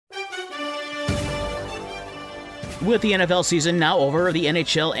With the NFL season now over, the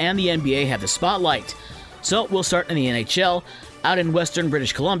NHL and the NBA have the spotlight. So we'll start in the NHL, out in western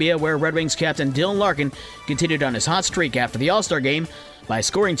British Columbia, where Red Wings captain Dylan Larkin continued on his hot streak after the All-Star game by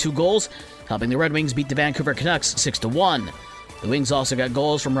scoring 2 goals, helping the Red Wings beat the Vancouver Canucks 6-1. The Wings also got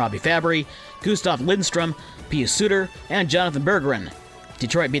goals from Robby Fabbri, Gustav, Lindstrom, Pius, Suter, and Jonatan Berggren.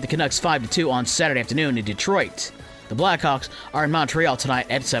 Detroit beat the Canucks 5-2 on Saturday afternoon in Detroit. The Blackhawks are in Montreal tonight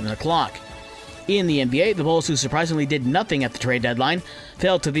at 7 o'clock. In the NBA, the Bulls, who surprisingly did nothing at the trade deadline,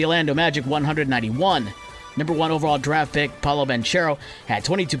 fell to the Orlando Magic 191. Number 1 overall draft pick Paolo Banchero had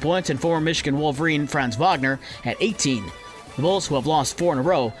 22 points, and former Michigan Wolverine Franz Wagner had 18. The Bulls, who have lost 4 in a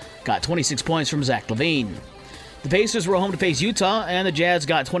row, got 26 points from Zach LaVine. The Pacers were home to face Utah, and the Jazz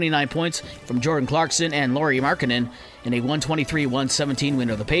got 29 points from Jordan Clarkson and Lauri Markkanen in a 123-117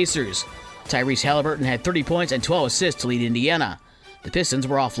 win over the Pacers. Tyrese Haliburton had 30 points and 12 assists to lead Indiana. The Pistons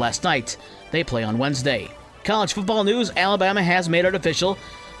were off last night. They play on Wednesday. College football news: Alabama has made it official.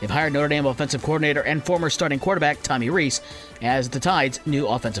 They've hired Notre Dame offensive coordinator and former starting quarterback Tommy Rees as the Tide's new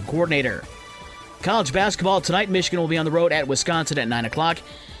offensive coordinator. College basketball tonight: Michigan will be on the road at Wisconsin at 9 o'clock.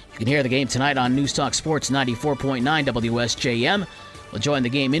 You can hear the game tonight on News Talk Sports 94.9 WSJM. We'll join the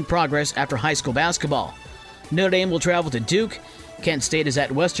game in progress after high school basketball. Notre Dame will travel to Duke. Kent State is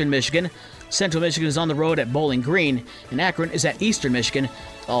at Western Michigan. Central Michigan is on the road at Bowling Green, and Akron is at Eastern Michigan.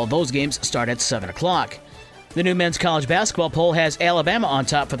 All those games start at 7 o'clock. The new men's college basketball poll has Alabama on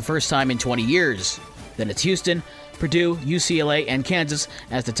top for the first time in 20 years. Then it's Houston, Purdue, UCLA, and Kansas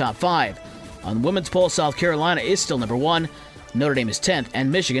as the top 5. On the women's poll, South Carolina is still number 1, Notre Dame is 10th,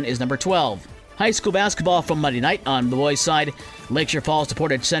 and Michigan is number 12. High school basketball from Monday night on the boys' side. Lakeshore Falls to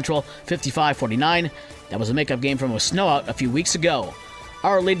Portage Central 55-49. That was a makeup game from a snowout a few weeks ago.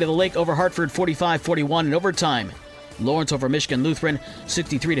 Our Lady of the Lake over Hartford 45-41 in overtime. Lawrence over Michigan Lutheran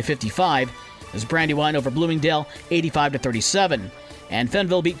 63-55. As Brandywine over Bloomingdale 85-37. And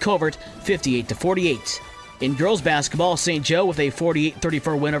Fenville beat Covert 58-48. In girls basketball, St. Joe with a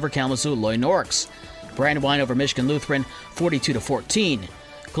 48-34 win over Kalamazoo Loy Norks. Brandywine over Michigan Lutheran 42-14.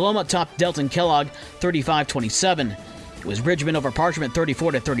 Coloma topped Delton Kellogg 35-27. It was Bridgman over Parchment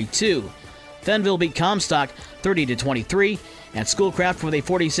 34-32. Fenville beat Comstock 30-23. And Schoolcraft with a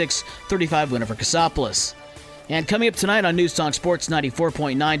 46-35 win over Cassopolis. And coming up tonight on News Talk Sports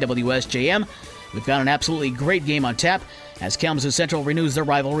 94.9 WSJM, we've got an absolutely great game on tap as Kalamazoo Central renews their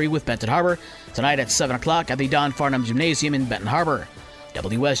rivalry with Benton Harbor tonight at 7 o'clock at the Don Farnham Gymnasium in Benton Harbor.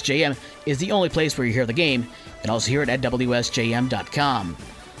 WSJM is the only place where you hear the game. You can also hear it at WSJM.com.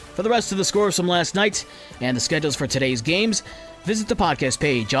 For the rest of the scores from last night and the schedules for today's games, visit the podcast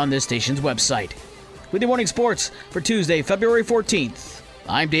page on this station's website. With your morning sports for Tuesday, February 14th,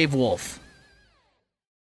 I'm Dave Wolf.